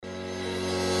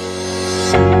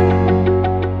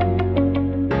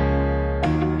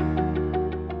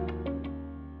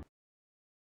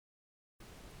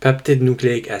Peptide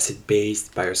nucleic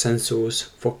acid-based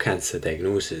biosensors for cancer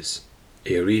diagnosis.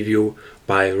 A review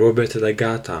by Roberto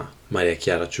D'Agata, Maria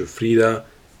Chiara Ciufrida,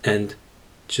 and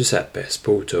Giuseppe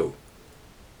Spoto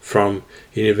from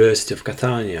University of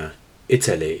Catania,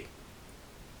 Italy.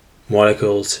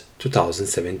 Molecules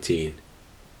 2017.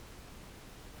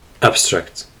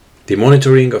 Abstract. The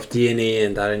monitoring of DNA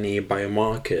and RNA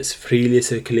biomarkers freely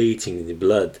circulating in the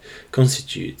blood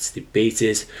constitutes the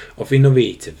basis of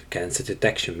innovative cancer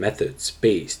detection methods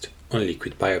based on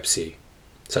liquid biopsy.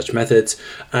 Such methods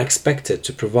are expected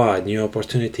to provide new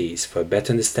opportunities for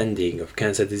better understanding of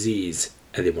cancer disease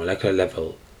at the molecular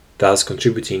level, thus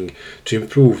contributing to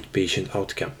improved patient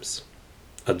outcomes.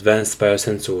 Advanced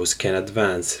biosensors can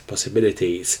advance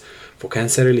possibilities for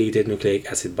cancer-related nucleic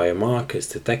acid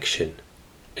biomarkers detection.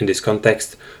 In this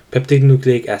context, peptide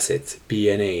nucleic acids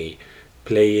 (PNA)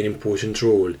 play an important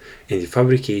role in the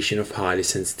fabrication of highly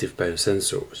sensitive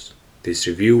biosensors. This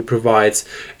review provides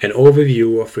an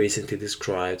overview of recently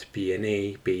described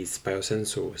PNA-based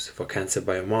biosensors for cancer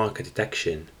biomarker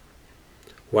detection.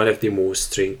 One of the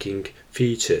most striking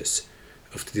features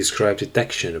of the described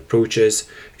detection approaches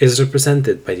is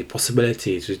represented by the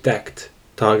possibility to detect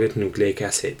target nucleic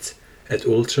acids at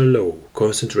ultra-low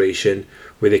concentration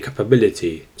with the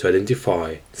capability to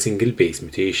identify single base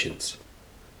mutations.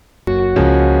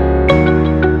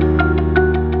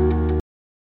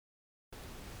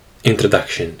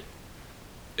 Introduction.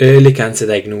 Early cancer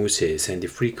diagnosis and the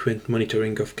frequent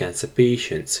monitoring of cancer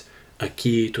patients are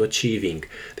key to achieving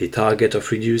the target of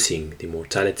reducing the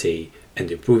mortality and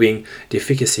improving the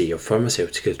efficacy of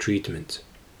pharmaceutical treatment.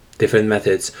 Different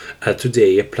methods are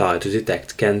today applied to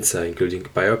detect cancer, including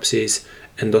biopsies,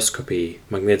 endoscopy,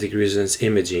 magnetic resonance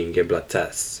imaging, and blood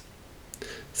tests.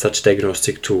 Such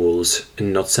diagnostic tools are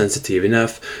not sensitive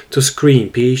enough to screen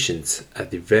patients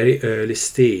at the very early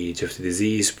stage of the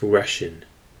disease progression.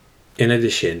 In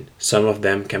addition, some of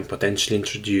them can potentially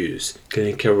introduce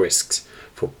clinical risks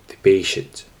for the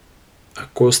patient. Are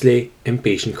costly and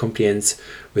patient compliance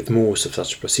with most of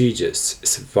such procedures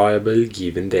is viable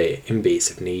given their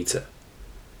invasive nature.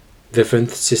 Different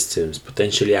systems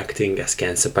potentially acting as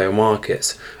cancer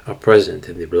biomarkers are present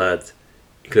in the blood,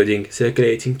 including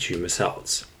circulating tumor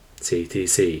cells,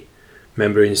 CTC,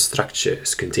 membrane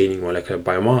structures containing molecular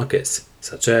biomarkers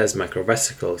such as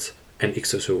microvesicles and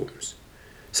exosomes,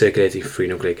 circulating free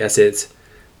nucleic acids,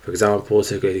 for example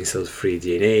circulating cell-free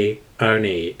DNA,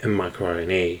 RNA, and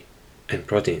microRNA, and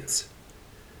proteins.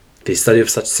 The study of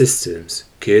such systems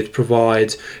could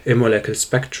provide a molecular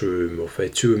spectrum of a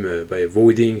tumor by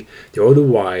avoiding the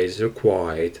otherwise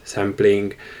required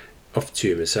sampling of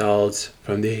tumor cells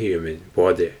from the human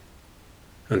body.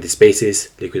 On this basis,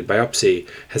 liquid biopsy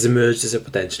has emerged as a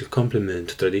potential complement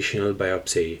to traditional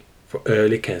biopsy for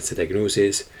early cancer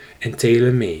diagnosis and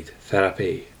tailor-made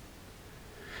therapy.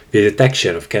 The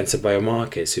detection of cancer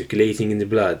biomarkers circulating in the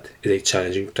blood is a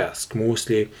challenging task,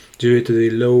 mostly due to the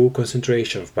low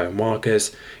concentration of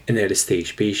biomarkers in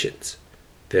early-stage patients.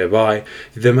 Thereby,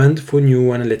 the demand for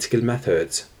new analytical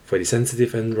methods for the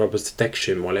sensitive and robust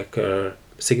detection molecular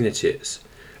signatures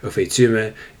of a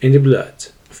tumor in the blood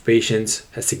of patients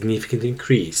has significantly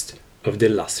increased over the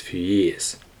last few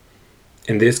years.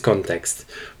 In this context,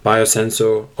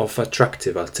 biosensors offer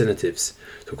attractive alternatives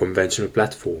to conventional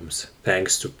platforms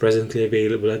thanks to presently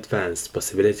available advanced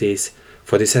possibilities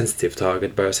for the sensitive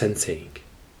target biosensing.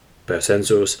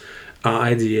 Biosensors are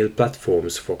ideal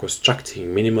platforms for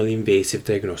constructing minimally invasive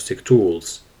diagnostic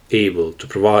tools, able to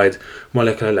provide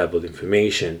molecular level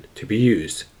information to be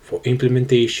used for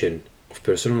implementation of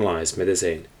personalized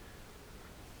medicine.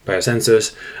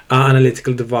 Biosensors are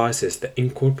analytical devices that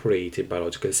incorporate a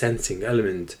biological sensing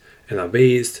element and are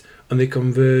based on the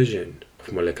conversion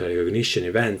of molecular recognition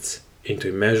events into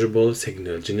a measurable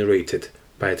signal generated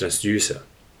by a transducer.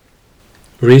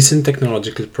 Recent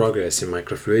technological progress in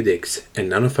microfluidics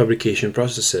and nanofabrication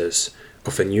processes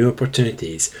offer new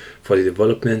opportunities for the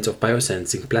development of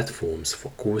biosensing platforms for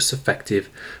cost-effective,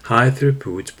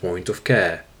 high-throughput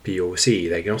point-of-care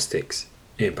 (POC) diagnostics.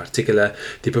 In particular,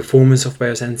 the performance of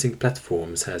biosensing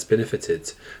platforms has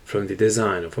benefited from the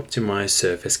design of optimized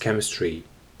surface chemistry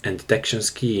and detection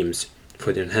schemes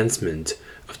for the enhancement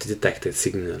of the detected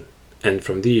signal, and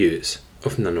from the use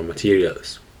of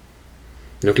nanomaterials.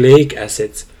 Nucleic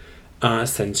acids are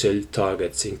essential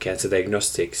targets in cancer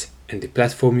diagnostics, and the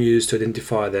platform used to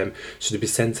identify them should be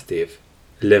sensitive,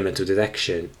 limit to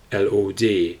detection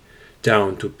 (LOD)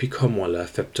 down to picomolar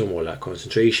femtomolar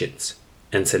concentrations,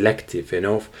 and selective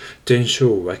enough to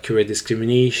ensure accurate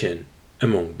discrimination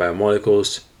among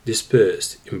biomolecules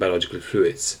dispersed in biological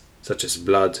fluids, such as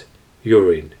blood,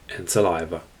 urine, and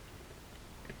saliva.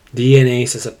 DNA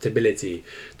susceptibility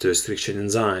to restriction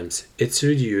enzymes, its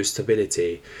reduced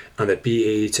stability under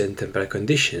pH and temperature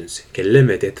conditions can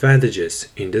limit the advantages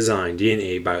in design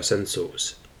DNA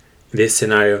biosensors. In this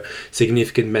scenario,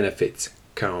 significant benefits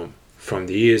come from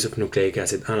the use of nucleic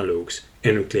acid analogues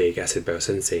in nucleic acid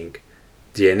biosensing.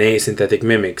 DNA synthetic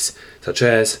mimics, such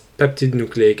as peptide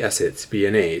nucleic acids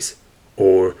 (PNAs)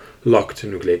 or locked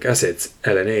nucleic acids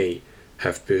 (LNA),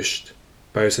 have pushed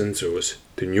biosensors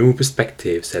to new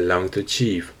perspectives allowing to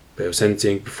achieve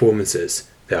biosensing performances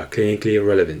that are clinically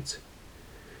relevant.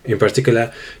 In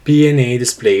particular, PNA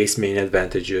displays main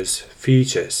advantageous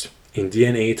features in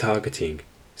DNA targeting,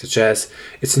 such as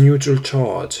its neutral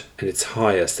charge and its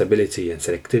higher stability and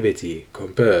selectivity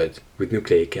compared with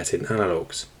nucleic acid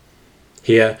analogues.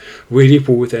 Here, we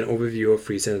report an overview of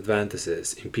recent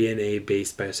advances in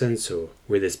PNA-based biosensor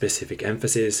with a specific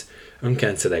emphasis on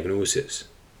cancer diagnosis.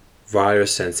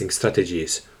 Virus sensing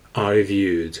strategies are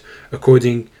reviewed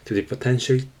according to the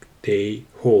potential they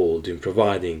hold in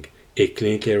providing a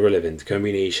clinically relevant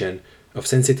combination of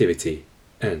sensitivity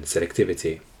and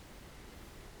selectivity.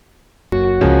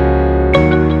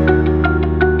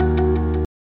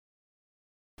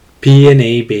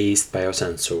 PNA-based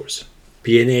biosensors.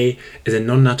 PNA is a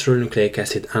non-natural nucleic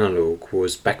acid analog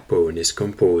whose backbone is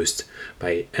composed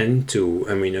by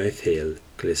N2-aminoethyl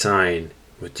glycine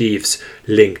motifs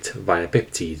linked via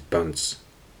peptide bonds.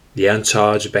 The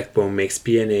uncharged backbone makes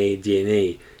PNA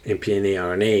DNA and PNA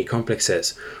RNA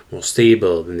complexes more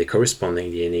stable than the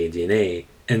corresponding DNA DNA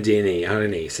and DNA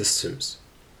RNA systems.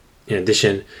 In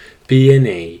addition,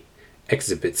 PNA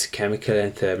exhibits chemical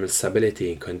and thermal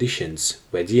stability in conditions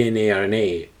where DNA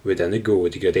RNA would undergo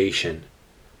degradation.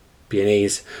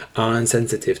 PNAs are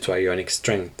insensitive to ionic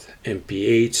strength and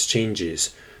pH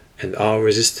changes and are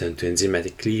resistant to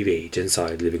enzymatic cleavage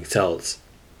inside living cells.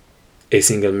 A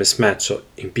single mismatch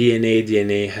in PNA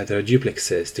DNA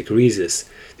heteroduplexes decreases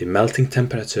the melting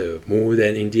temperature more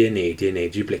than in DNA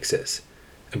DNA duplexes,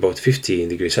 about 15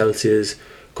 degrees Celsius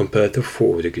compared to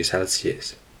 4 degrees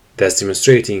Celsius, thus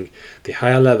demonstrating the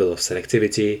higher level of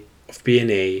selectivity of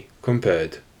PNA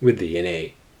compared with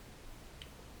DNA.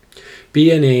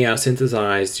 PNA are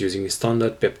synthesized using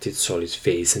standard peptide solid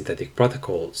phase synthetic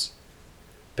protocols.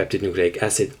 Peptide nucleic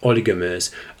acid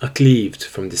oligomers are cleaved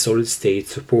from the solid state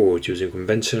support using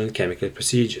conventional chemical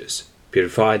procedures,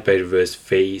 purified by reverse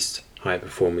phased high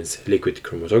performance liquid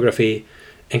chromatography,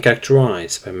 and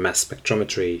characterized by mass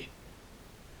spectrometry.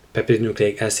 Peptide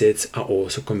nucleic acids are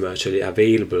also commercially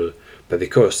available, but the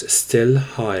cost is still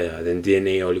higher than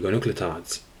DNA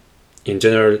oligonucleotides. In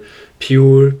general,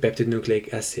 pure peptide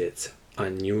nucleic acids are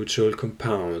neutral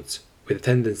compounds with a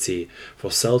tendency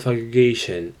for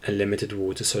self-aggregation and limited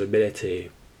water solubility.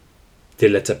 The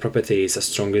latter properties are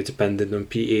strongly dependent on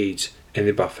pH and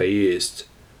the buffer used.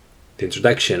 The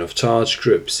introduction of charged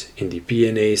groups in the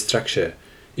PNA structure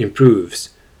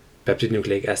improves peptide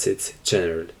nucleic acids'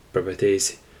 general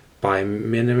properties by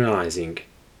minimizing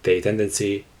their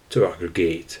tendency to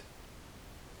aggregate.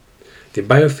 The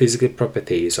biophysical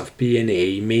properties of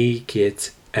PNA make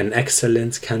it an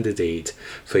excellent candidate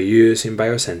for use in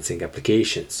biosensing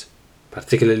applications,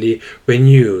 particularly when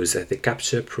used as a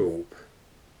capture probe.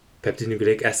 Peptide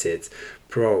nucleic acid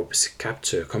probes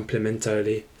capture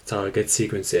complementary target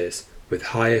sequences with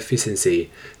higher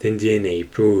efficiency than DNA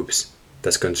probes,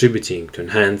 thus contributing to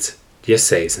enhance the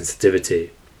assay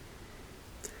sensitivity.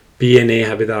 PNA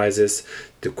hybridizes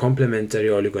the complementary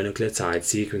oligonucleotide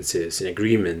sequences in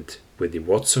agreement with the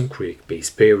Watson-Crick base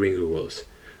pairing rules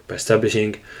by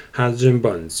establishing hydrogen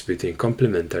bonds between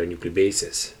complementary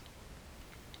nucleobases.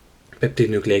 Peptide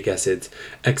nucleic acids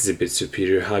exhibit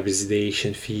superior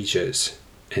hybridization features,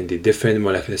 and the different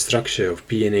molecular structure of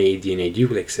PNA-DNA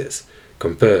duplexes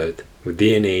compared with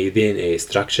DNA-DNA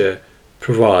structure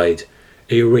provide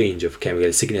a range of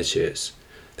chemical signatures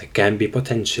that can be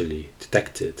potentially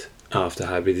detected after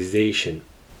hybridization,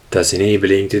 thus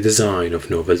enabling the design of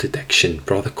novel detection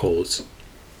protocols.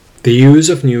 The use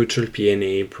of neutral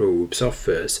PNA probes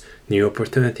offers new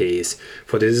opportunities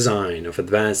for the design of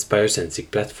advanced biosensing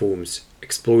platforms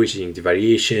exploiting the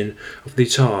variation of the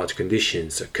charge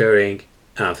conditions occurring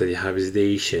after the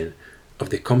hybridization of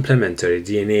the complementary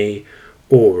DNA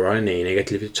or RNA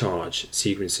negatively charged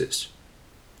sequences.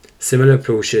 Similar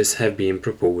approaches have been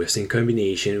proposed in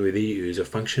combination with the use of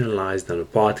functionalized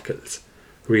nanoparticles,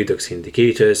 redox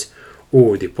indicators,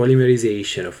 or the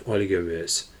polymerization of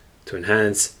oligomers to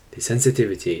enhance the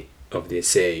sensitivity of the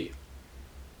assay.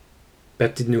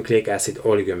 Peptide nucleic acid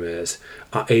oligomers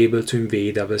are able to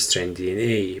invade double-strand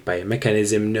DNA by a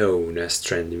mechanism known as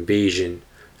strand invasion,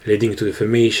 leading to the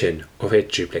formation of a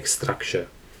triplex structure.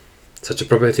 Such a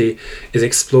property is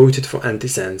exploited for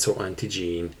antisense or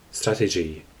antigene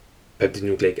strategy. Peptide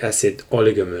nucleic acid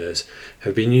oligomers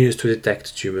have been used to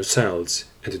detect tumor cells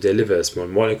and to deliver small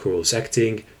molecules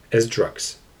acting as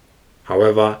drugs.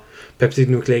 However, peptide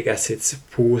nucleic acid's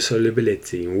poor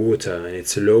solubility in water and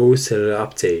its low cellular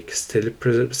uptake still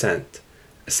present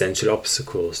essential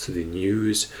obstacles to the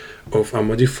use of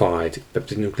unmodified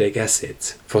peptide nucleic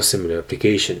acids for similar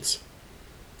applications.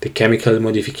 The chemical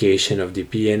modification of the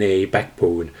PNA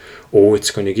backbone or its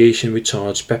conjugation with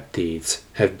charged peptides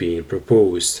have been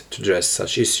proposed to address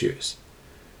such issues.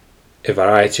 A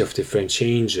variety of different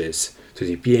changes to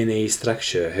the PNA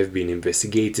structure have been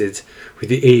investigated with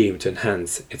the aim to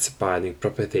enhance its binding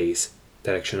properties,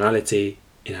 directionality,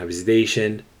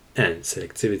 hybridization, and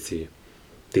selectivity.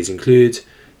 These include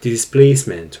the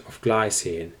displacement of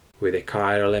glycine with a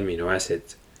chiral amino acid.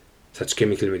 Such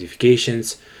chemical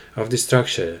modifications of the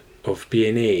structure of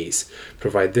PNAs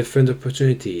provide different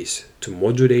opportunities to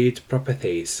modulate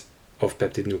properties of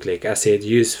peptide nucleic acid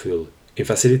useful in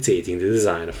facilitating the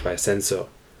design of biosensor.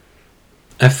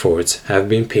 Efforts have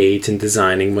been paid in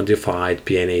designing modified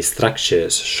PNA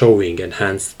structures showing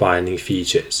enhanced binding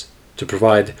features to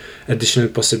provide additional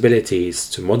possibilities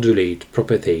to modulate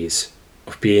properties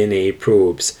of PNA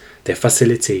probes that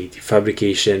facilitate the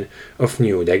fabrication of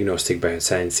new diagnostic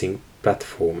biosensing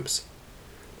platforms.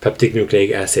 Peptide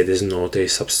nucleic acid is not a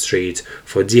substrate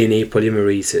for DNA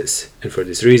polymerases, and for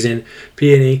this reason,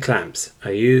 PNA clamps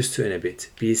are used to inhibit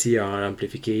PCR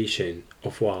amplification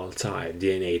of wild-type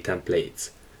DNA templates.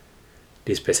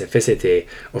 The specificity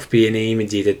of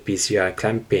PNA-mediated PCR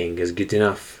clamping is good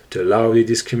enough to allow the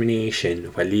discrimination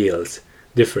of alleles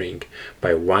differing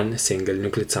by one single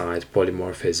nucleotide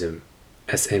polymorphism,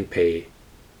 SNP.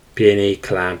 PNA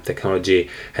clamp technology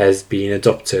has been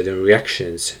adopted in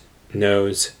reactions known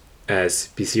as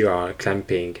PCR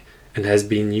clamping and has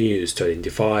been used to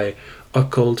identify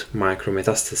occult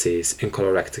micrometastases in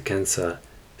colorectal cancer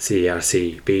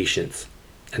 (CRC) patients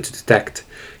and to detect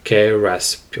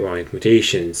KRAS point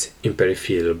mutations in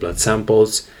peripheral blood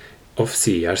samples of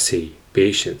CRC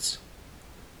patients.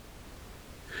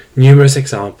 Numerous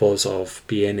examples of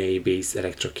PNA-based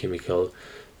electrochemical,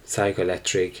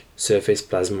 psychoelectric, surface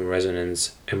plasmon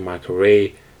resonance, and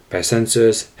microarray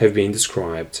biosensors have been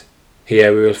described.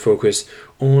 Here we will focus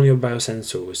only on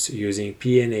biosensors using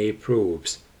PNA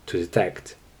probes to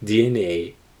detect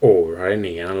DNA or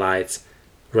RNA analytes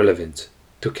relevant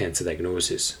to cancer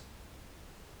diagnosis.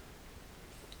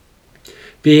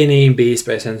 PNA-based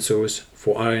biosensors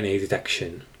for RNA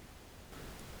detection.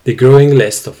 The growing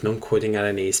list of non-coding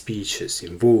RNA species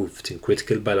involved in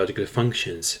critical biological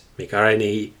functions make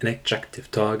RNA an attractive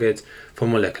target for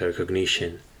molecular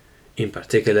recognition. In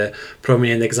particular,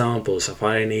 prominent examples of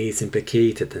RNAs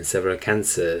implicated in several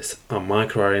cancers are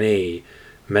microRNA,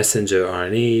 messenger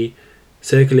RNA,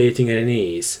 circulating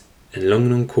RNAs, and long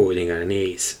non-coding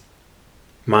RNAs.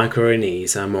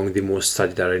 MicroRNAs are among the most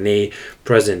studied RNA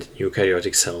present in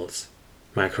eukaryotic cells.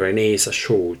 MicroRNAs are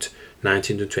short,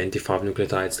 19 to 25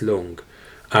 nucleotides long,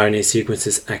 RNA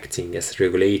sequences acting as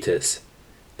regulators.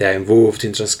 They are involved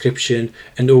in transcription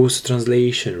and also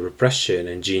translation, repression,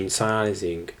 and gene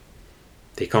silencing.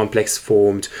 The complex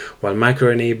formed while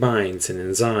microRNA binds an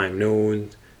enzyme known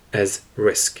as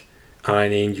RISC,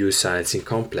 RNA-induced silencing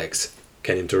complex,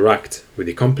 can interact with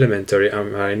the complementary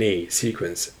mRNA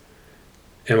sequence.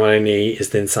 mRNA is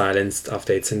then silenced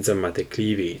after its enzymatic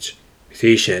cleavage.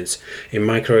 Mutations in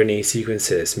microRNA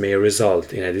sequences may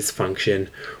result in a dysfunction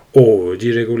or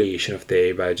deregulation of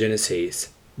their biogenesis,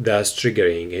 thus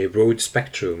triggering a broad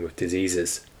spectrum of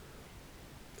diseases.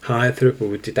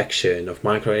 High-throughput detection of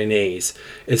microRNAs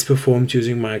is performed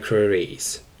using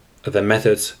microarrays. Other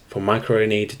methods for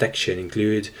microRNA detection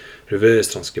include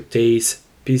reverse transcriptase,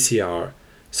 PCR,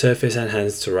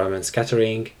 surface-enhanced Raman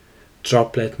scattering,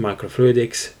 droplet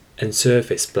microfluidics, and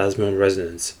surface plasmon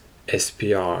resonance,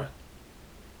 SPR.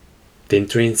 The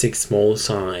intrinsic small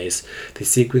size, the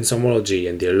sequence homology,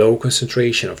 and the low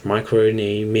concentration of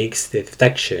microRNA makes the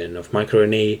detection of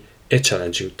microRNA a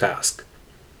challenging task.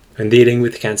 When dealing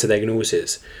with cancer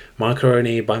diagnosis,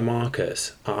 microRNA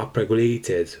biomarkers are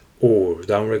upregulated or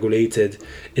downregulated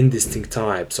in distinct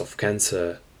types of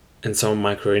cancer, and some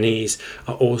microRNAs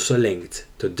are also linked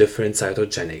to different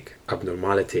cytogenic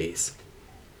abnormalities.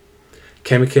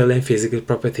 Chemical and physical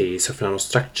properties of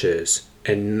nanostructures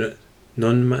and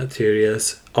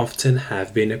non-materials often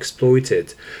have been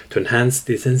exploited to enhance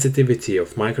the sensitivity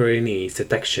of microRNA's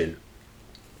detection.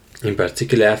 In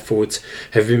particular, efforts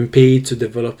have been paid to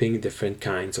developing different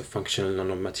kinds of functional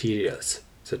nanomaterials,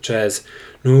 such as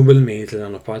noble metal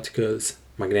nanoparticles,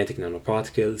 magnetic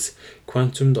nanoparticles,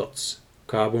 quantum dots,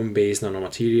 carbon-based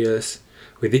nanomaterials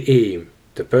with the aim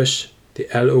to push the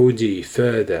LOD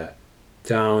further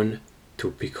down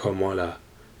to picomolar.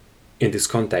 In this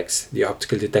context, the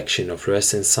optical detection of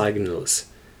fluorescence signals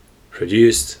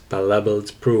produced by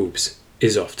labeled probes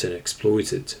is often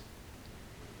exploited.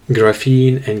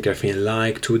 Graphene and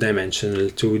graphene-like two-dimensional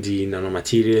 2D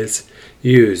nanomaterials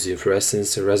used in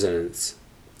fluorescence resonance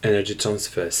energy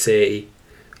transfer (SEI)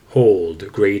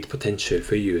 hold great potential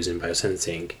for use in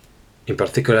biosensing. In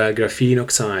particular, graphene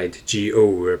oxide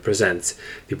GO represents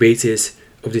the basis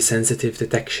of the sensitive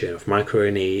detection of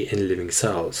microRNA in living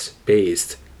cells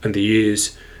based on the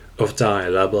use of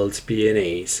dye-labeled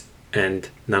PNAs and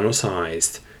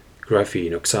nano-sized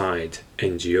graphene oxide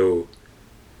 (NGO).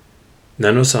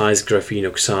 Nano-sized graphene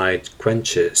oxide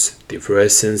quenches the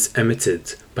fluorescence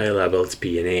emitted by a labeled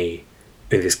PNA.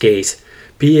 In this case,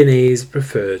 PNAs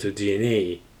prefer to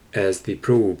DNA as the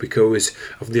probe because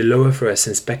of the lower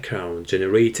fluorescence background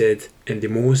generated and the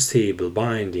more stable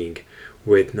binding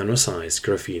with nano-sized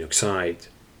graphene oxide.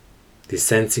 This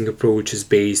sensing approach is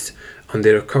based on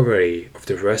the recovery of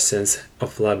the fluorescence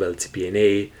of labeled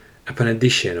PNA upon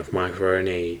addition of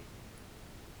microRNA.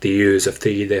 The use of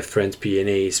three different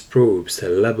PNAs probes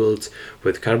labeled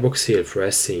with carboxyl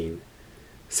fluorescein,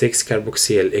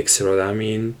 6-carboxyl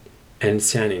X-rhodamine, and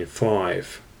cyanin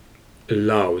 5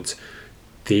 allowed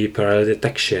the parallel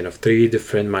detection of three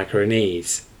different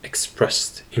microRNAs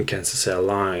expressed in cancer cell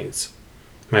lines: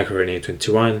 microRNA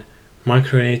 21,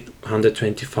 microRNA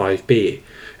 125b,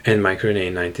 and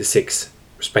microRNA 96,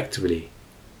 respectively.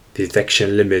 The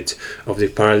detection limit of the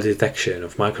parallel detection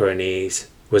of microRNAs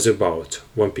was about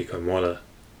 1 picomolar.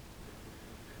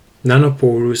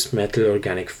 Nanoporous metal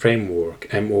organic framework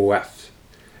 (MOF)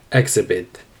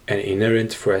 exhibit an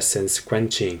inherent fluorescence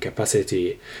quenching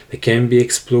capacity that can be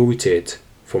exploited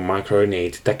for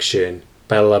microRNA detection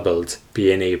by labeled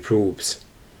PNA probes.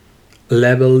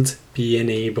 Labeled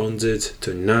PNA bonded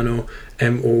to nano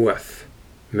MOF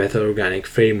metal organic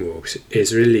frameworks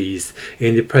is released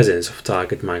in the presence of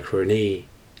target microRNA.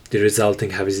 The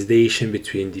resulting hybridization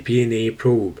between the PNA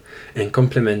probe and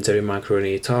complementary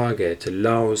microRNA target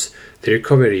allows the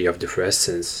recovery of the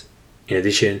fluorescence. In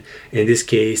addition, in this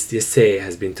case, the assay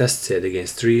has been tested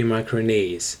against three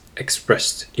microRNAs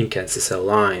expressed in cancer cell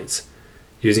lines,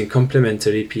 using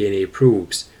complementary PNA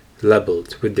probes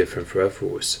labeled with different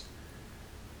fluorophores.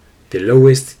 The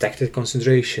lowest detected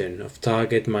concentration of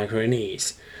target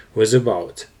microRNAs was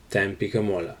about 10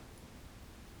 picomolar.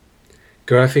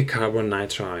 Graphic carbon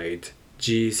nitride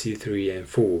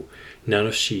GC3N4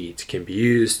 nanosheet can be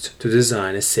used to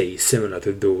design assays similar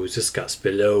to those discussed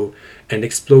below and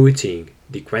exploiting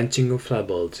the quenching of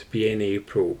labeled PNA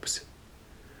probes.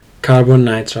 Carbon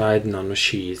nitride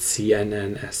nanosheet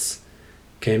CNNS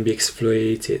can be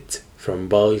exploited from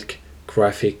bulk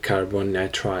graphic carbon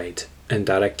nitride and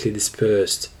directly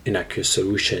dispersed in aqueous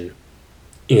solution.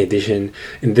 In addition,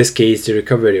 in this case, the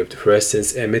recovery of the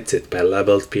fluorescence emitted by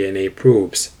labeled PNA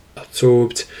probes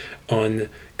absorbed on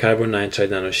carbon nitride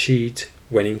nanosheet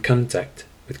when in contact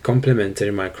with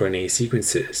complementary microRNA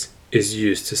sequences is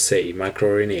used to say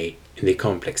microRNA in the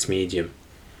complex medium.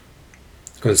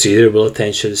 Considerable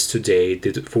attention is today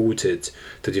devoted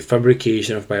to the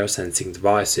fabrication of biosensing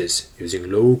devices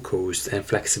using low-cost and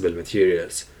flexible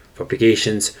materials for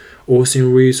applications also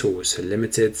in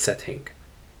resource-limited setting.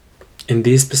 In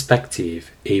this perspective,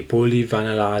 a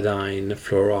polyvanillidine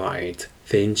fluoride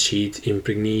thin sheet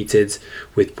impregnated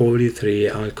with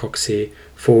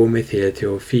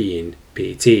poly-3-alkoxy-4-methylthiophene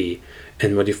 (PET)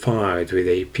 and modified with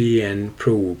a PN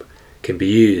probe can be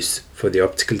used for the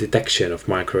optical detection of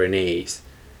microRNAs.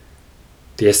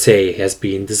 The assay has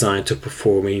been designed to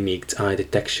perform a unique eye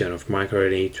detection of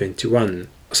microRNA 21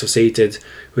 associated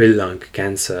with lung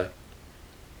cancer.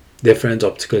 Different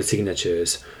optical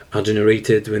signatures are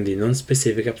generated when the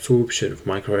non-specific absorption of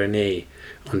microRNA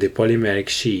on the polymeric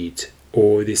sheet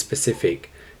or the specific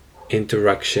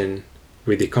interaction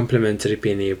with the complementary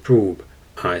PNA probe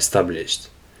are established.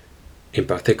 In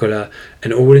particular,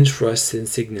 an orange fluorescent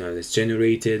signal is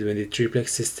generated when the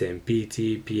triplex system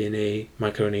PT-PNA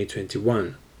microRNA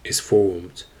 21 is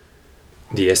formed.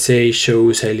 The assay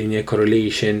shows a linear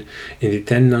correlation in the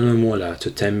 10 nanomolar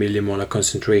to 10 millimolar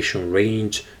concentration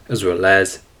range as well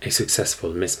as a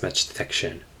successful mismatch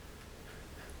detection.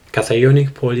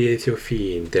 Cationic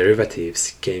polyethiophene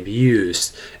derivatives can be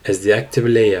used as the active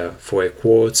layer for a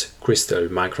quartz crystal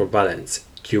microbalance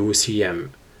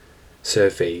QCM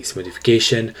surface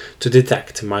modification to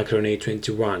detect microRNA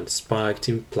 21 spiked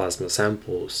in plasma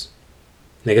samples.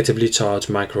 Negatively charged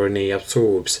microRNA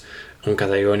absorbs on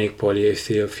cationic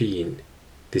polyethiophene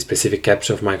The specific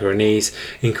capture of microRNAs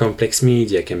in complex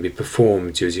media can be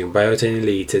performed using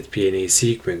biotinylated PNA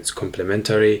sequence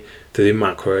complementary to the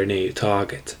microRNA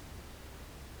target.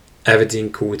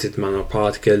 Avidin-coated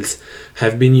nanoparticles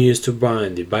have been used to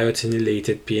bind the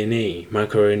biotinylated PNA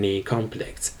microRNA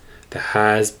complex that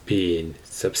has been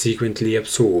subsequently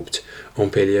absorbed on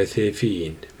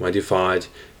polyethylene modified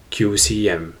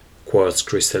QCM quartz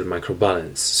crystal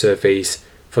microbalance surface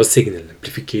for signal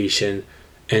amplification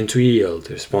and to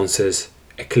yield responses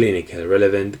at clinically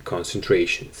relevant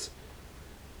concentrations.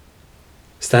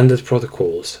 Standard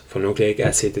protocols for nucleic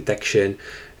acid detection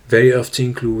very often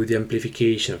include the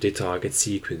amplification of the target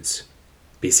sequence.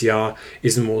 PCR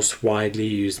is the most widely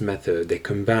used method that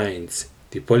combines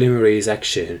the polymerase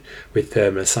action with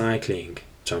thermal cycling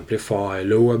to amplify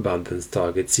low abundance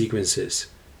target sequences.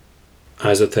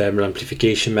 Isothermal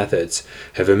amplification methods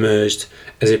have emerged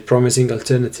as a promising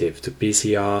alternative to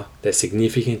PCR that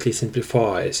significantly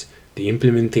simplifies the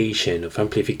implementation of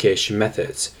amplification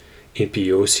methods in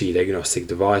POC diagnostic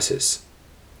devices.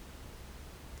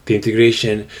 The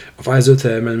integration of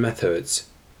isothermal methods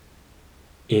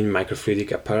in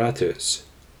microfluidic apparatus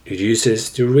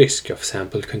reduces the risk of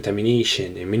sample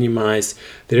contamination and minimizes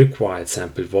the required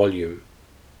sample volume.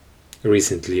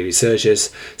 Recently, researchers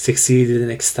succeeded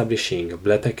in establishing a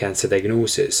bladder cancer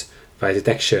diagnosis by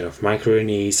detection of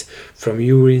microRNAs from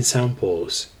urine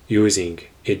samples using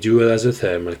a dual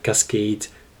isothermal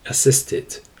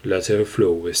cascade-assisted lateral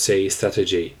flow assay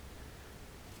strategy.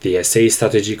 The assay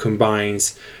strategy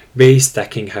combines base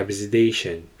stacking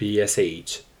hybridization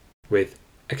 (BSH) with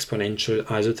exponential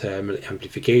isothermal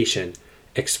amplification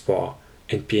 (XPAR)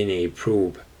 and PNA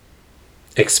probe.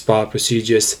 XPAR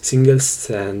produces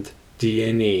single-strand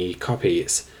DNA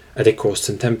copies at a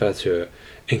constant temperature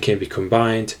and can be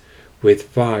combined with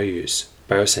various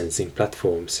biosensing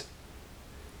platforms.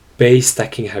 Base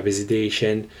stacking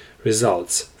hybridization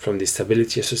results from the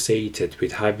stability associated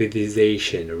with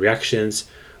hybridization reactions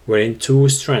wherein two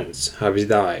strands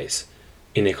hybridize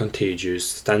in a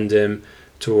contiguous tandem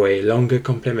to a longer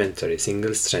complementary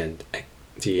single-strand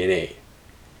DNA.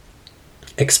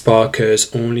 XPAR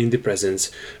occurs only in the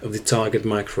presence of the target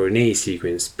microRNA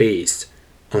sequence based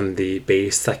on the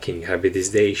base stacking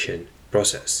hybridization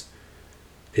process.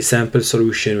 The sample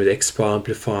solution with XPAR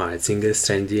amplified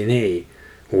single-strand DNA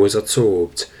was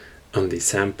adsorbed on the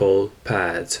sample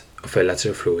pad of a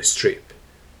lateral flow strip.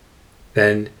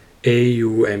 Then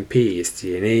AUMP's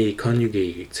DNA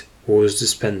conjugate was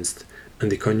dispensed on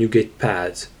the conjugate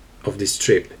pad of the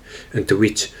strip into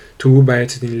which two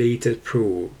biotinylated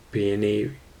probe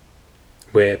PNA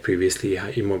were previously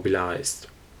immobilized.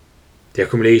 The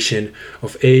accumulation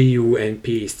of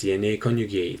AUMP's DNA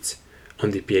conjugates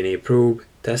on the PNA probe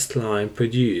test line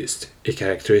produced a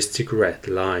characteristic red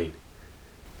line.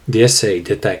 The assay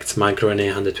detects microRNA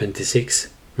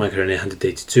 126, microRNA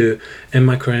 182, and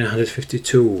microRNA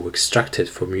 152 extracted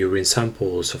from urine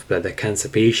samples of bladder cancer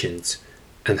patients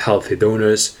and healthy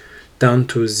donors down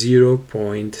to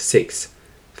 0.6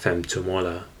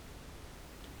 femtomolar.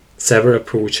 Several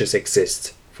approaches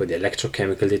exist for the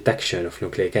electrochemical detection of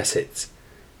nucleic acids.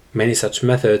 Many such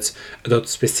methods adopt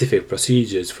specific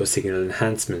procedures for signal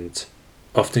enhancement,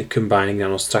 often combining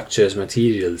nanostructures,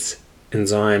 materials,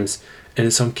 enzymes, and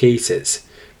in some cases,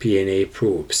 PNA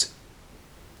probes.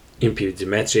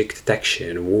 Imperimetric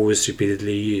detection was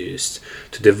repeatedly used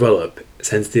to develop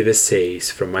sensitive assays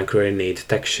for microRNA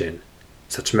detection.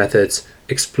 Such methods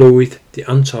exploit the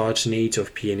uncharged nature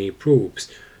of PNA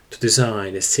probes to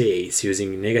design assays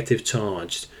using negative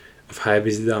charge of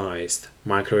hybridized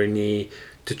microRNA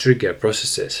to trigger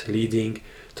processes leading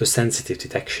to sensitive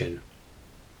detection.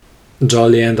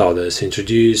 Jolly and others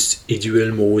introduced a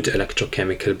dual-mode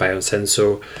electrochemical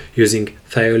biosensor using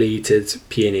thiolated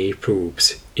PNA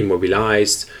probes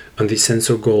immobilized on the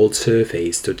sensor gold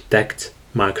surface to detect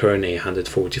microRNA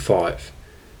 145.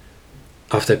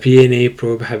 After PNA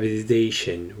probe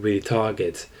hybridization with the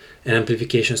target, an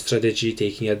amplification strategy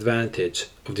taking advantage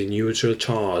of the neutral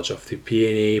charge of the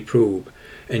PNA probe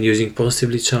and using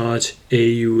positively charged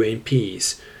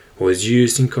AUMPs was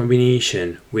used in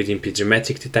combination with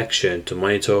imperimetric detection to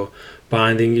monitor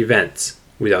binding events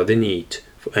without the need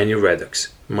for any redox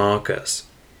markers.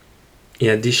 In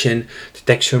addition,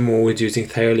 detection mode using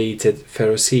thiolated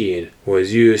ferrocene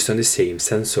was used on the same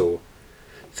sensor.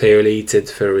 Thiolated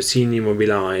ferrocene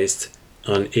immobilized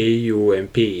on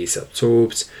AUMPs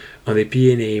absorbed on the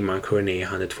PNA microRNA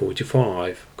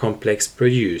 145 complex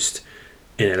produced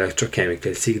an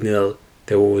electrochemical signal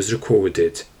that was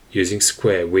recorded using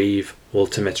square wave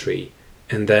voltammetry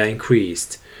and then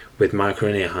increased with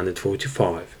microRNA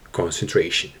 145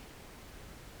 concentration.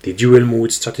 The dual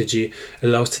mode strategy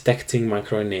allows detecting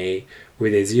microRNA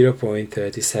with a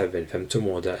 0.37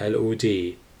 femtomolar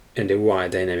LOD and a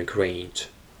wide dynamic range.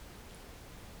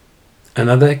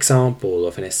 Another example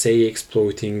of an assay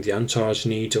exploiting the uncharged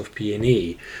nature of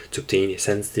PNA to obtain a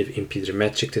sensitive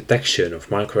imperimetric detection of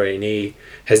microRNA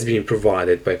has been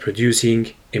provided by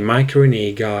producing a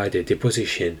microRNA-guided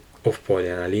deposition of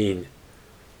polyaniline.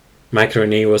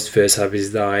 MicroRNA was first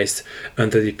hybridized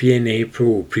under the PNA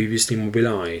probe previously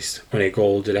mobilized on a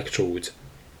gold electrode.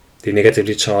 The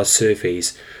negatively charged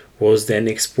surface was then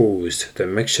exposed to a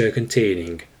mixture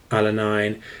containing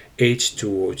alanine,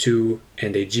 H2O2,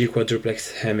 and a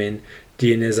G-quadruplex hemine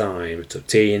dienzyme to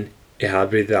obtain a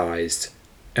hybridized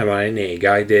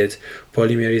mRNA-guided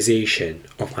polymerization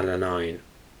of alanine.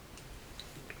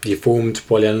 The formed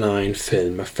polyaniline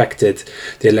film affected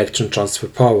the electron transfer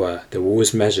power that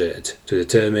was measured to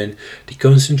determine the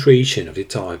concentration of the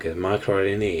target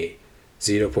microRNA.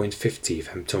 0.50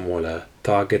 femtomolar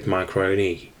target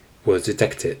microRNA was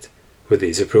detected with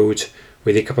this approach,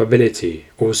 with the capability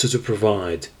also to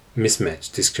provide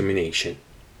mismatch discrimination.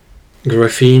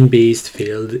 Graphene-based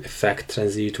field effect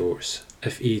transistors,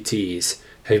 FETs,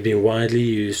 have been widely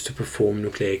used to perform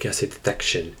nucleic acid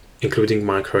detection, including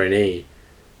microRNA.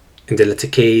 In the latter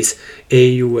case,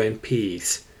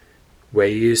 AUNPs were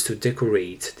used to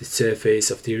decorate the surface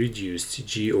of the reduced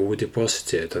GO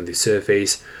deposited on the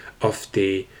surface of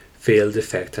the field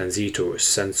effect transistor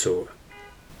sensor.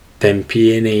 Then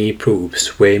PNA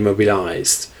probes were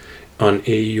mobilized on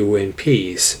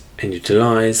AUNPs and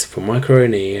utilized for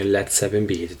microRNA and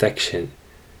LAT7B detection.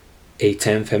 A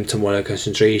 10 femtomolar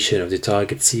concentration of the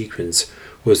target sequence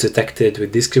was detected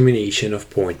with discrimination of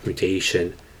point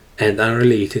mutation and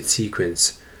unrelated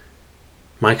sequence.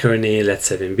 MicroRNA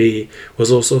LAT7B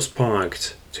was also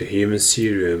sparked to human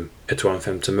serum at 1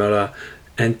 femtomolar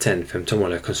and 10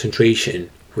 femtomolar concentration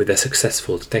with a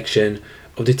successful detection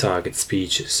of the target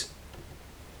species.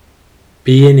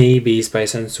 PNA-based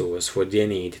biosensors for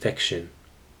DNA detection.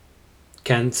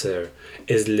 Cancer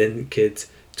is linked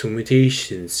to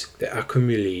mutations that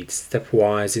accumulate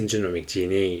stepwise in genomic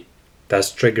DNA,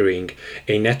 thus triggering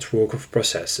a network of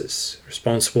processes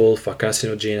responsible for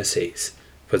carcinogenesis.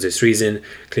 For this reason,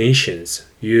 clinicians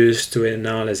use the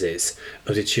analysis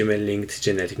of the tumor-linked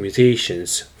genetic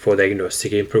mutations for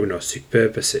diagnostic and prognostic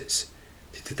purposes.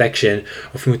 The detection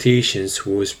of mutations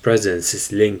whose presence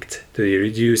is linked to the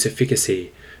reduced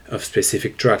efficacy of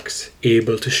specific drugs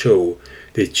able to show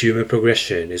the tumor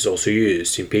progression is also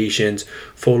used in patient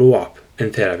follow-up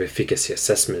and therapy efficacy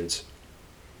assessments.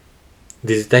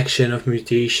 The detection of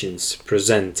mutations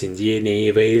present in DNA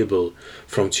available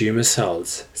from tumor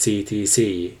cells,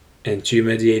 CTC, and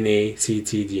tumor DNA,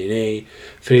 ctDNA,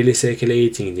 freely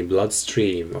circulating in the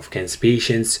bloodstream of cancer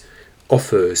patients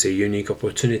offers a unique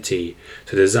opportunity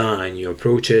to design new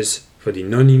approaches for the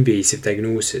non-invasive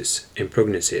diagnosis and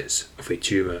prognosis of a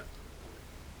tumor.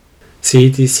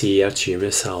 CTC are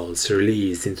tumor cells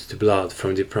released into the blood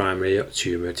from the primary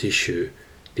tumor tissue.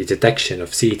 The detection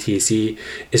of CTC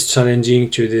is challenging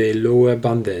due to the low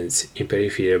abundance in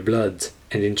peripheral blood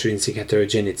and intrinsic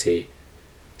heterogeneity.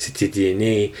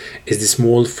 ctDNA is the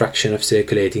small fraction of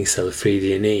circulating cell-free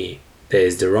DNA that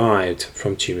is derived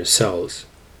from tumor cells.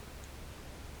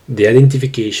 The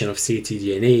identification of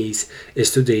ctDNAs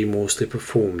is today mostly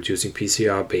performed using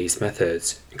PCR-based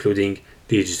methods, including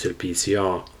digital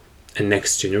PCR and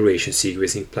next-generation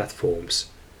sequencing platforms.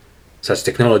 Such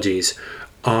technologies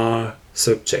are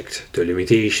subject to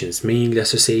limitations mainly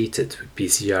associated with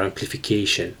PCR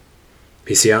amplification.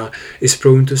 PCR is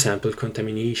prone to sample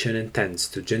contamination and tends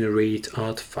to generate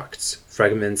artifacts,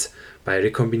 fragments, by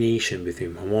recombination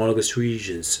within homologous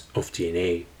regions of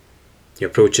DNA. The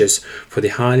approaches for the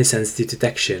highly sensitive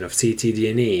detection of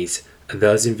ctDNAs are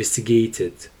thus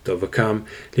investigated to overcome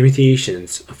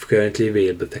limitations of currently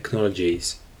available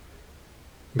technologies.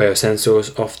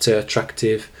 Biosensors offer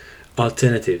attractive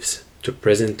alternatives to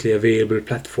presently available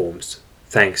platforms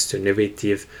thanks to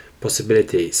innovative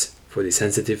possibilities for the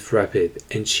sensitive, rapid,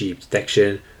 and cheap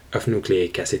detection of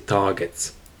nucleic acid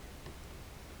targets.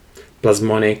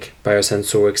 Plasmonic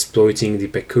biosensors exploiting the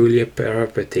peculiar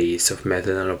properties of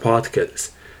metal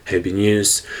nanoparticles have been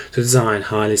used to design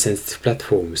highly sensitive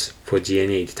platforms for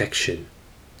DNA detection,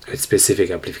 with specific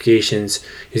applications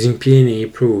using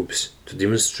PNA probes to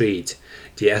demonstrate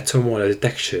the attomolar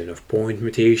detection of point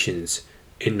mutations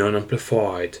in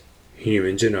non-amplified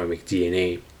human genomic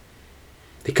DNA.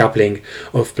 The coupling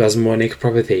of plasmonic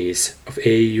properties of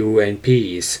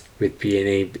AUNPs with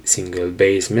PNA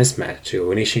single-base mismatch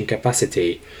recognition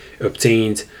capacity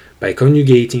obtained by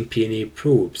conjugating PNA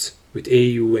probes with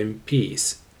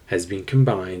AUNPs has been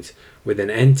combined with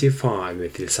an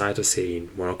anti-5-methylcytosine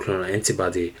monoclonal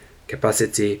antibody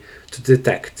capacity to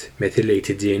detect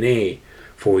methylated DNA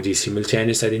for the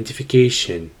simultaneous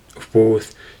identification of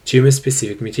both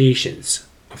tumor-specific mutations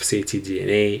of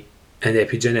ctDNA and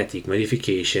epigenetic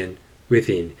modification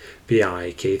within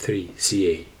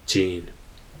PIK3CA gene.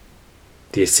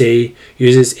 The assay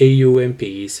uses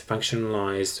AuMPs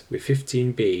functionalized with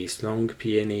 15 base long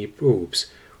PNA probes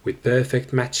with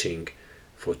perfect matching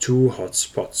for 2 hot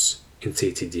spots in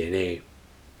ctDNA.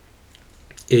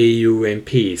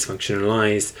 AuMPs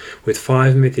functionalized with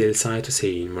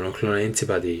 5-methylcytosine monoclonal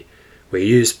antibody were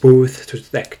used both to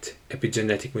detect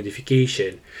epigenetic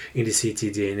modification in the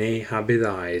ctDNA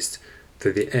hybridized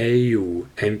to the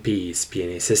AuMPs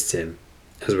PNA system,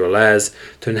 as well as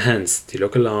to enhance the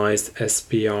localized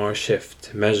SPR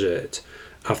shift measured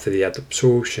after the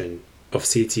adsorption of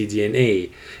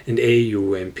ctDNA and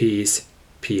AuMPs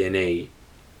PNA.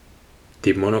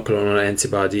 The monoclonal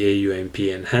antibody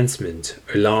AuMP enhancement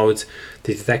allowed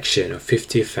the detection of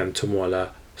 50 femtomolar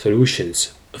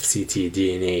solutions of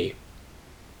ctDNA.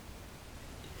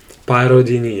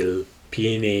 Pyrodenyl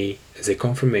PNA is a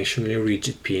conformationally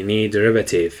rigid PNA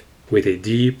derivative with a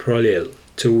D-prolyl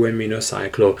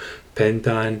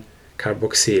 2-aminocyclopentane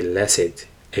carboxyl acid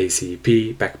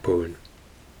ACP backbone.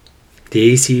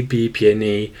 The ACP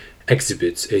PNA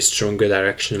exhibits a stronger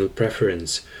directional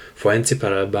preference for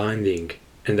antiparallel binding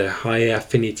and a higher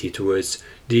affinity towards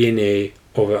DNA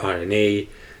over RNA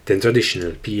than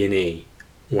traditional PNA,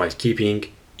 while keeping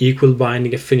equal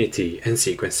binding affinity and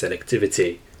sequence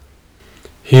selectivity.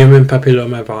 Human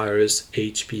papillomavirus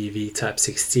HPV type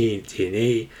 16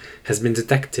 DNA has been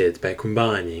detected by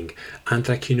combining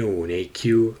anthraquinone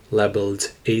AQ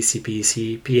labeled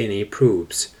ACPC PNA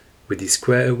probes with the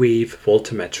square wave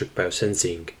voltammetric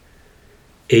biosensing.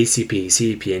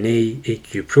 ACPC PNA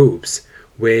AQ probes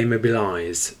were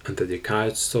immobilized under the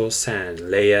cytosine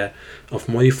layer of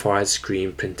modified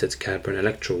screen printed carbon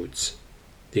electrodes.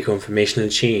 The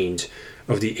conformational change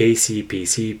of the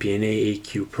ACPC PNA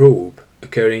AQ probe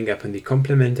occurring upon the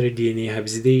complementary DNA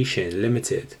hybridization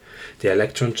limited the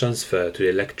electron transfer to the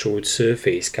electrode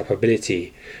surface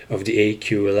capability of the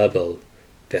AQ label,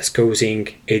 thus causing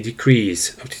a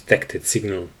decrease of detected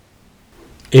signal.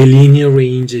 A linear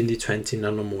range in the 20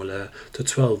 nanomolar to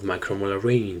 12 micromolar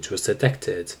range was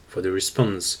detected for the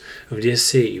response of the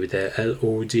assay with a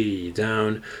LOD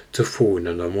down to 4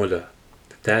 nanomolar.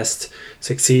 The test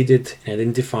succeeded in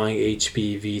identifying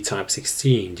HPV type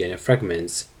 16 DNA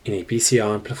fragments in a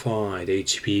PCR-amplified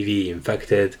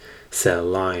HPV-infected cell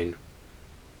line.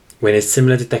 When a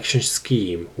similar detection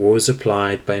scheme was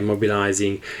applied by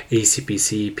mobilizing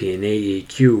ACPC PNA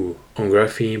AQ on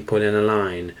graphene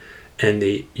polyaniline and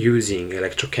using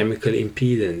electrochemical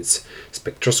impedance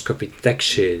spectroscopy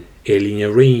detection, a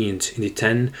linear range in the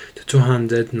 10 to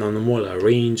 200 nanomolar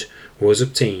range was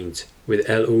obtained with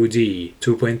LOD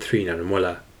 2.3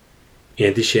 nanomolar. In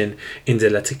addition, in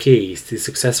the latter case, the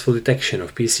successful detection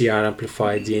of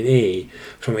PCR-amplified DNA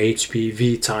from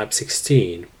HPV type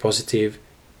 16 positive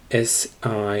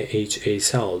SIHA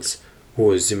cells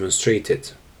was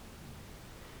demonstrated.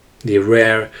 The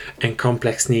rare and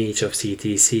complex nature of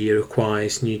CTC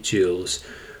requires new tools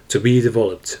to be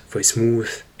developed for a smooth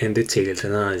and detailed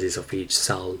analysis of each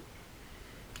cell.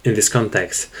 In this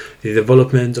context, the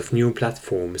development of new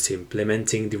platforms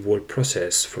implementing the whole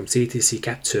process from CTC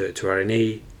capture to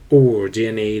RNA or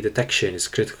DNA detection is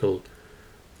critical.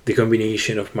 The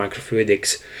combination of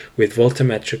microfluidics with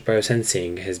voltammetric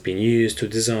biosensing has been used to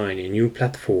design a new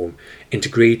platform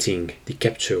integrating the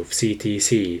capture of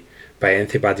CTC by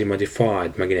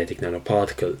antibody-modified magnetic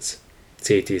nanoparticles,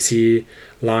 CTC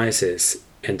lysis,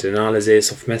 and analysis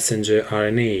of messenger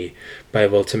RNA by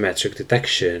voltammetric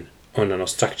detection on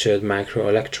nanostructured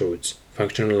microelectrodes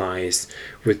functionalized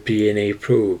with PNA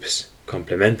probes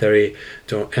complementary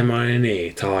to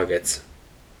mRNA targets.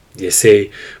 The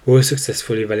assay was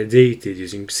successfully validated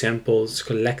using samples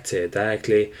collected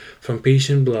directly from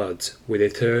patient blood with a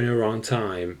turnaround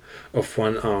time of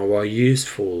 1 hour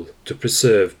useful to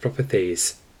preserve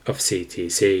properties of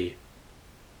CTC.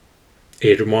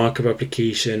 A remarkable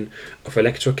application of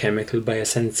electrochemical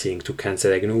biosensing to cancer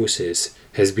diagnosis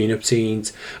has been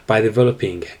obtained by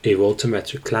developing a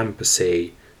voltammetric clamp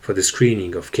assay for the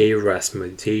screening of KRAS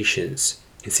mutations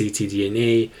in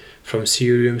ctDNA from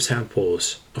serum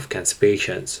samples of cancer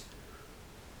patients.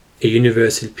 A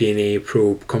universal PNA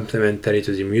probe complementary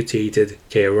to the mutated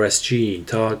KRAS gene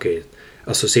target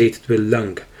associated with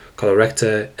lung,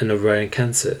 colorectal, and ovarian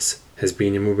cancers has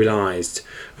been immobilized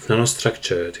of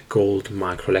nanostructured gold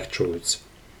microelectrodes.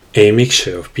 A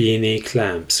mixture of PNA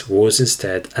clamps was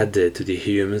instead added to the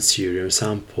human serum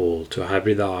sample to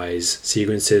hybridize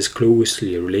sequences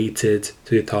closely related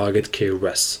to the target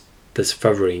KRAS, thus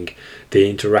favoring the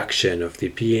interaction of the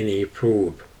PNA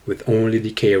probe with only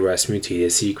the KRAS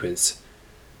mutated sequence.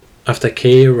 After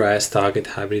KRAS target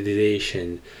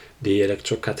hybridization, the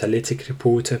electrocatalytic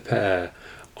reporter pair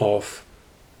of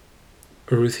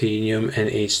ruthenium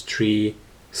NH3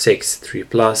 6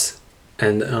 3+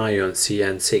 and ion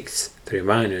CN6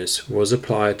 3- was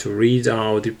applied to read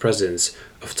out the presence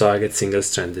of target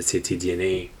single-stranded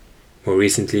ctDNA. More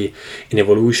recently, an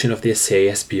evolution of the assay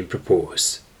has been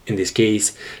proposed. In this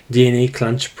case, DNA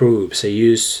clutch probes are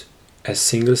used as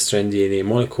single-strand DNA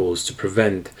molecules to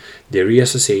prevent the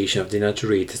reassociation of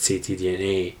denaturated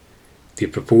ctDNA. The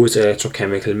proposed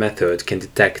electrochemical method can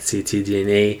detect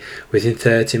ctDNA within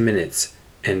 30 minutes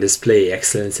and display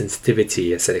excellent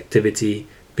sensitivity and selectivity,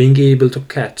 being able to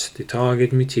catch the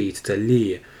target mutated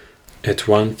allele at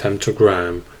 1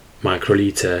 femtogram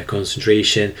microliter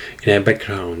concentration in a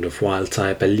background of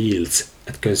wild-type alleles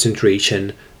at concentration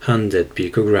 100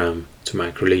 picogram to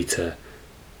microliter.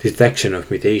 The detection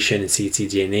of mutation in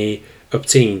ctDNA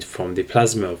obtained from the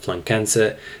plasma of lung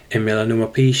cancer and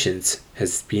melanoma patients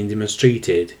has been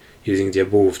demonstrated using the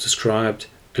above described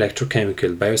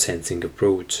electrochemical biosensing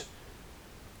approach.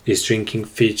 The striking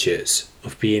features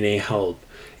of PNA help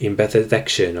in better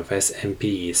detection of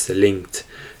SNPs linked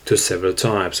to several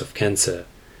types of cancer.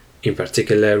 In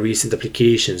particular, recent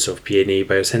applications of PNA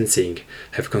biosensing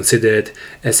have considered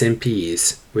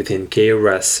SNPs within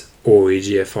KRAS or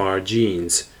EGFR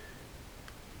genes.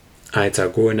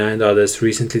 Itagorna and others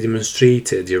recently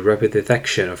demonstrated the rapid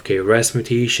detection of KRAS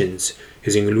mutations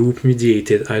using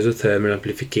loop-mediated isothermal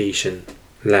amplification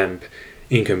 (LAMP)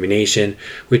 in combination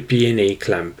with PNA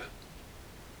clamp.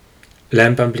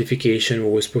 LAMP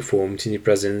amplification was performed in the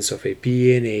presence of a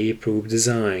PNA probe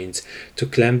designed to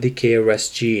clamp the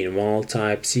KRAS gene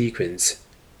wild-type sequence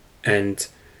and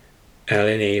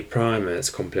LNA primers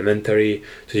complementary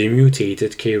to the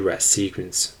mutated KRAS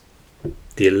sequence.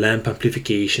 The LAMP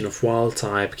amplification of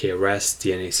wild-type KRAS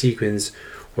DNA sequence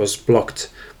was blocked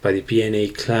by the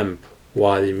PNA clamp,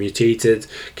 while the mutated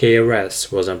KRAS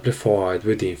was amplified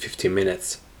within 15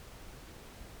 minutes.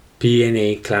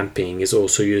 PNA clamping is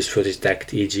also used for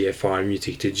detect EGFR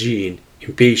mutated gene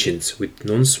in patients with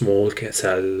non-small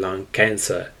cell lung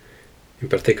cancer. In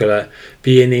particular,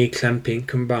 PNA clamping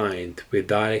combined with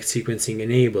direct sequencing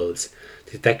enables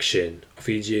detection of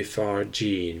EGFR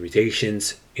gene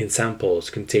mutations in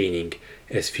samples containing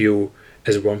as few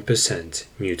as 1%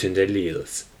 mutant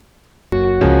alleles.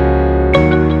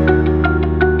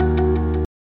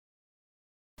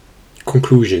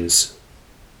 Conclusions.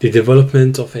 The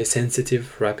development of a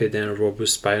sensitive, rapid and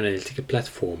robust bioanalytical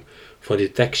platform for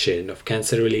detection of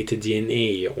cancer-related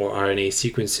DNA or RNA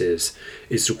sequences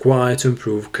is required to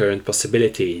improve current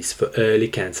possibilities for early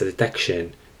cancer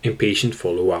detection and patient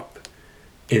follow-up.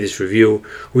 In this review,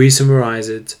 we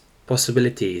summarized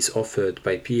possibilities offered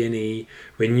by PNA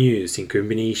when used in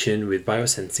combination with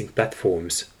biosensing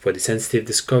platforms for the sensitive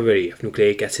discovery of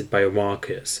nucleic acid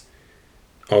biomarkers.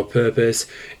 Our purpose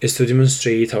is to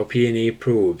demonstrate how PNA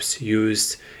probes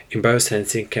used in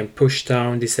biosensing can push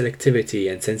down the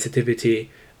selectivity and sensitivity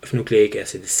of nucleic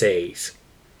acid assays.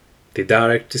 The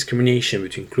direct discrimination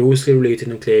between closely related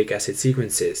nucleic acid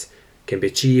sequences can be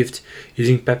achieved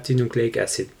using peptide nucleic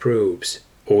acid probes,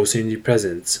 also in the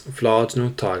presence of large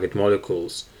known target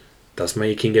molecules, thus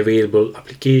making available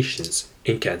applications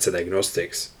in cancer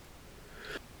diagnostics.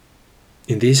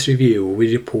 In this review,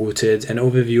 we reported an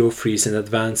overview of recent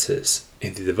advances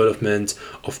in the development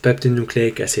of peptide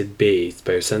nucleic acid-based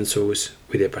biosensors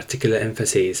with a particular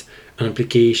emphasis on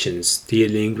applications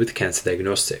dealing with cancer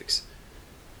diagnostics.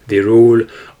 The role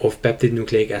of peptide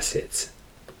nucleic acids.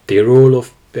 The role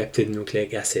of peptide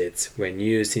nucleic acids when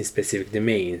used in specific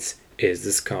domains is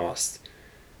discussed.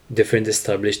 Different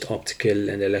established optical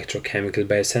and electrochemical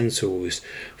biosensors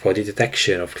for the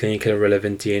detection of clinically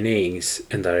relevant DNAs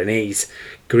and RNAs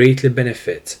greatly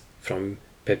benefit from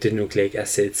peptide nucleic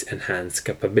acids' enhanced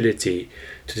capability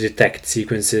to detect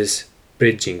sequences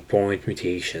bridging point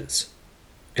mutations.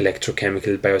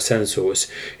 Electrochemical biosensors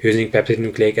using peptide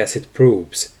nucleic acid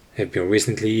probes have been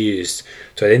recently used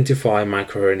to identify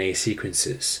microRNA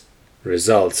sequences.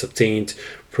 Results obtained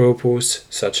propose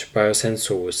such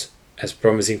biosensors as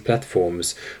promising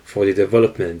platforms for the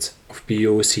development of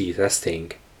POC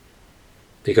testing.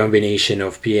 The combination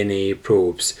of PNA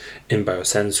probes and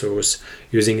biosensors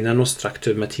using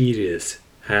nanostructured materials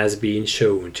has been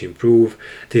shown to improve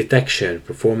the detection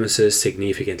performances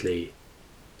significantly.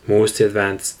 most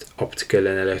advanced optical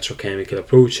and electrochemical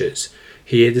approaches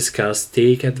here discussed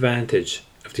take advantage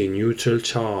of the neutral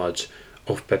charge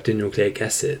of peptidonucleic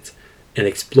acid and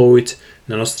exploit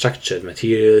nanostructured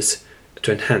materials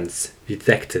to enhance the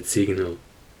detected signal.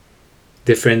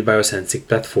 Different biosensing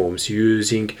platforms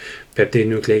using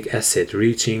peptidonucleic acid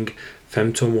reaching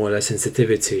femtomolar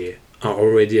sensitivity are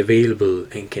already available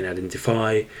and can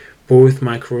identify both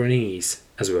microRNAs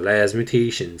as well as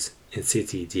mutations in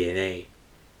ctDNA.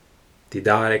 The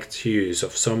direct use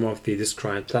of some of the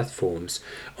described platforms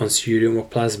on serum or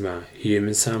plasma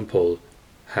human sample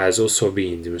has also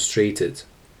been demonstrated.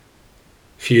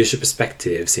 Future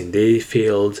perspectives in the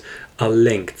field are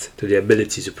linked to the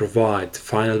ability to provide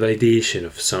final validation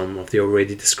of some of the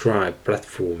already described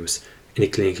platforms in a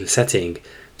clinical setting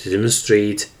to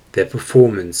demonstrate their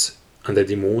performance under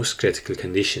the most critical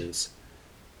conditions.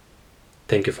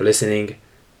 Thank you for listening.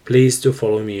 Please do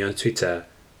follow me on Twitter,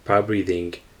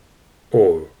 PubReading,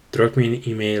 or drop me an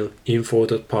email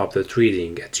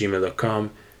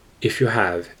info.pub.reading@gmail.com if you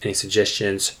have any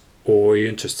suggestions or you're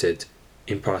interested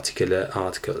in particular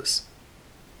articles.